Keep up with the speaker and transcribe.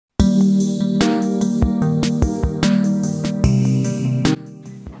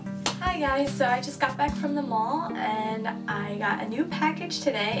guys, so I just got back from the mall and I got a new package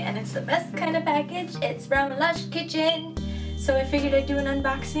today, and it's the best kind of package. It's from Lush Kitchen. So I figured I'd do an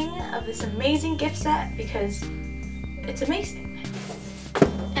unboxing of this amazing gift set because it's amazing.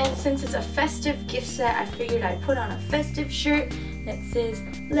 And since it's a festive gift set, I figured I'd put on a festive shirt that says,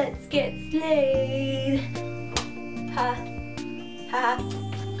 "Let's get slayed." Ha. Ha.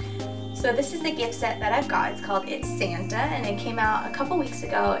 So this is the gift set that I've got. It's called It's Santa, and it came out a couple weeks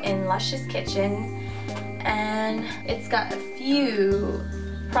ago in Lush's Kitchen. And it's got a few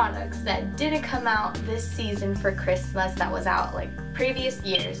products that didn't come out this season for Christmas that was out like previous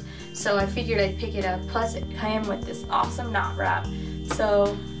years. So I figured I'd pick it up. Plus it came with this awesome knot wrap.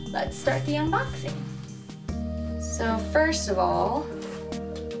 So let's start the unboxing. So first of all,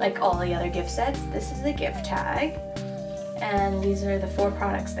 like all the other gift sets, this is the gift tag. And these are the 4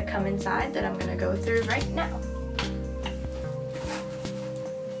 products that come inside that I'm going to go through right now.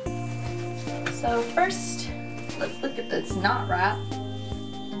 So first, let's look at this knot wrap.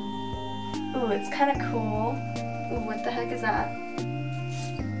 Ooh, it's kind of cool. Ooh, what the heck is that?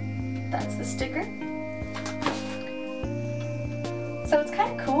 That's the sticker. So it's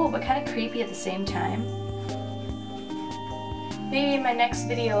kind of cool, but kind of creepy at the same time. Maybe in my next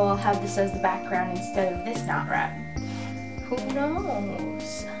video I'll have this as the background instead of this knot wrap. Who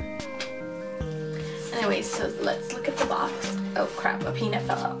knows? Anyways, so let's look at the box. Oh crap, a peanut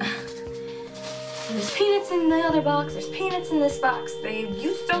fell out. There's peanuts in the other box, there's peanuts in this box. They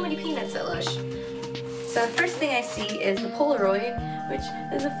use so many peanuts at Lush. So the first thing I see is the Polaroid, which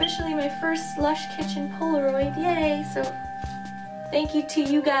is officially my first Lush Kitchen Polaroid. Yay! So thank you to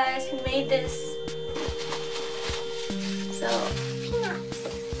you guys who made this. So, peanuts.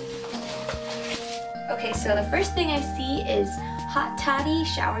 Okay, so the first thing I see is hot toddy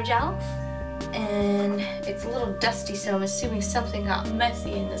shower gel, and it's a little dusty, so I'm assuming something got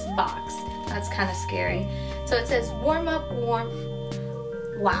messy in this box. That's kind of scary. So it says warm up warm.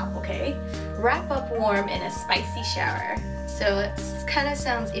 Wow, okay. Wrap up warm in a spicy shower. So it kind of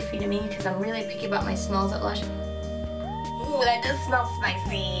sounds iffy to me because I'm really picky about my smells at Lush. Ooh, that does smell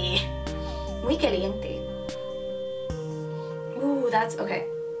spicy. Muy caliente. Ooh, that's okay.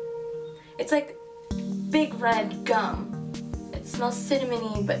 It's like big red gum. It smells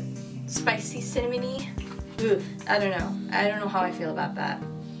cinnamony, but spicy cinnamony. Ooh, I don't know. I don't know how I feel about that.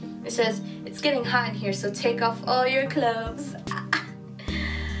 It says, it's getting hot in here, so take off all your clothes.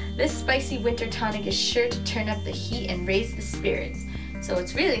 This spicy winter tonic is sure to turn up the heat and raise the spirits. So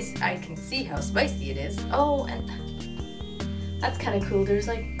it's really, I can see how spicy it is. Oh, and that's kind of cool. There's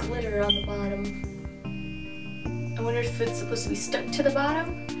like glitter on the bottom. I wonder if it's supposed to be stuck to the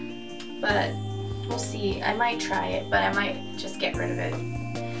bottom, but we'll see. I might try it, but I might just get rid of it.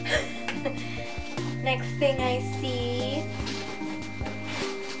 Next thing I see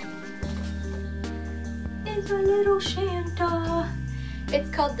is a little Santa. It's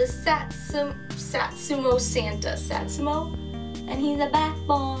called the Satsumo Santa. Satsumo? And he's a bath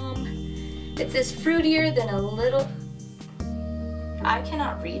bomb. It says fruitier than a little... I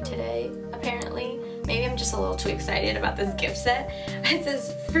cannot read today, apparently. Maybe I'm just a little too excited about this gift set. It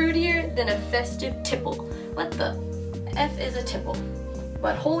says fruitier than a festive tipple. What the F is a tipple?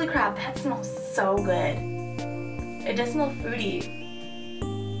 But holy crap, that smells so good. It does smell fruity.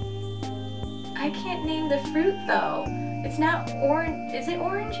 I can't name the fruit though. It's not orange. Is it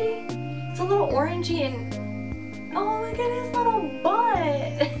orangey? It's a little orangey and... Oh, look at his little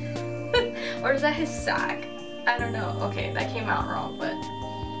butt. Or is that his sack? I don't know. Okay, that came out wrong, but...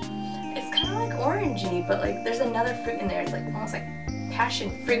 It's kind of like orangey, but like there's another fruit in there. It's like almost like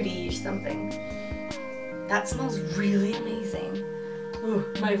passion fruity or something. That smells really amazing. Ooh,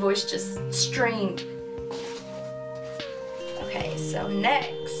 my voice just strained. Okay, so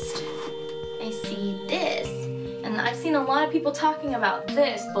next I see this. And I've seen a lot of people talking about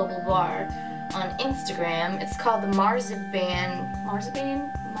this bubble bar on Instagram. It's called the Marzibain.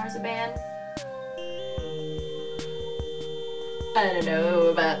 Marzibain? I don't know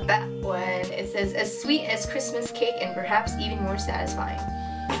about that one. It says, as sweet as Christmas cake and perhaps even more satisfying.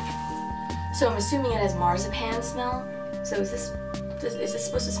 So I'm assuming it has marzipan smell. So is this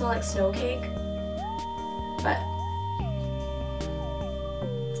supposed to smell like snow cake? But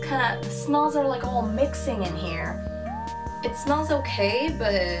it's kind of, the smells are like all mixing in here. It smells okay,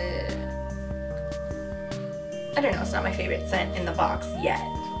 but I don't know, it's not my favorite scent in the box yet.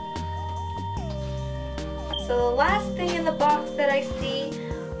 So the last thing in the box that I see,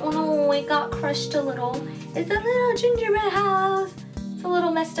 oh no, it got crushed a little, is a little gingerbread house. It's a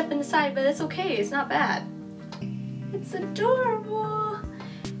little messed up in the side, but it's okay, it's not bad. It's adorable.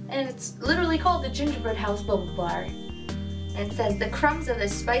 And it's literally called the Gingerbread House Bubble Bar. And it says, the crumbs of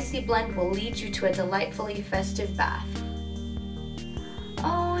this spicy blend will lead you to a delightfully festive bath.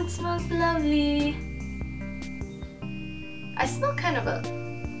 Oh, it smells lovely. I smell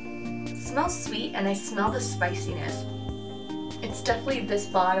it smells sweet, and I smell the spiciness. It's definitely this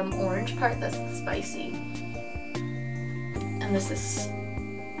bottom orange part that's the spicy. And this is,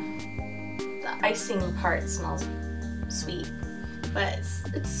 the icing part smells sweet. But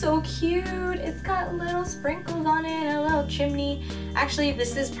it's so cute. It's got little sprinkles on it and a little chimney. Actually,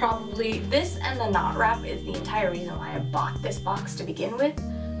 this is probably, this and the knot wrap is the entire reason why I bought this box to begin with.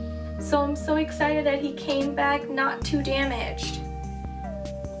 So I'm so excited that he came back not too damaged.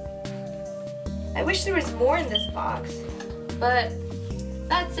 I wish there was more in this box, but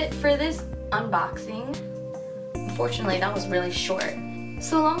that's it for this unboxing. Unfortunately, that was really short.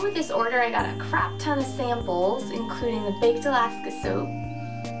 So along with this order, I got a crap ton of samples, including the Baked Alaska soap,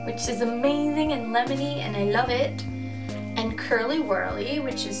 which is amazing and lemony, and I love it, and Curly Whirly,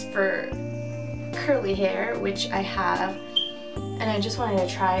 which is for curly hair, which I have, and I just wanted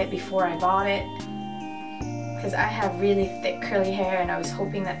to try it before I bought it, because I have really thick curly hair, and I was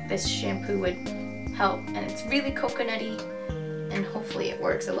hoping that this shampoo would help, and it's really coconutty, and hopefully it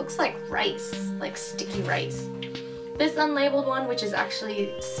works. It looks like rice, like sticky rice. This unlabeled one, which is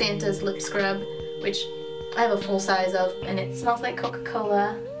actually Santa's lip scrub, which I have a full size of, and it smells like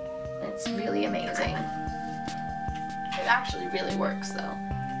Coca-Cola. It's really amazing. It actually really works though,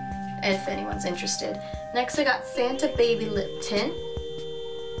 if anyone's interested. Next I got Santa Baby Lip Tint,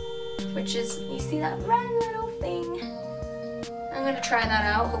 which is, you see that red little thing? I'm gonna try that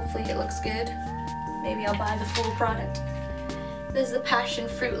out, hopefully it looks good. Maybe I'll buy the full product. This is the Passion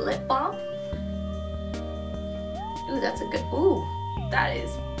Fruit Lip Balm. Ooh, that's a good, ooh, that is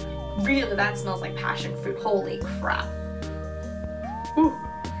really, that smells like passion fruit, holy crap. Ooh,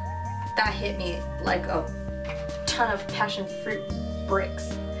 that hit me like a ton of passion fruit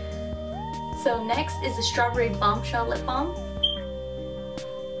bricks. So next is the Strawberry Bombshell Lip Balm.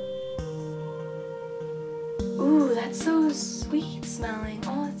 Ooh, that's so sweet smelling.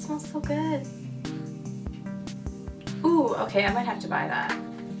 Oh, it smells so good. Ooh, okay, I might have to buy that.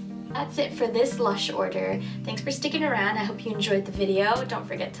 That's it for this Lush order. Thanks for sticking around. I hope you enjoyed the video. Don't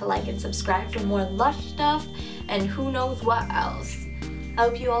forget to like and subscribe for more Lush stuff and who knows what else. I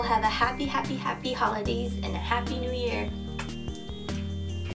hope you all have a happy holidays and a happy new year.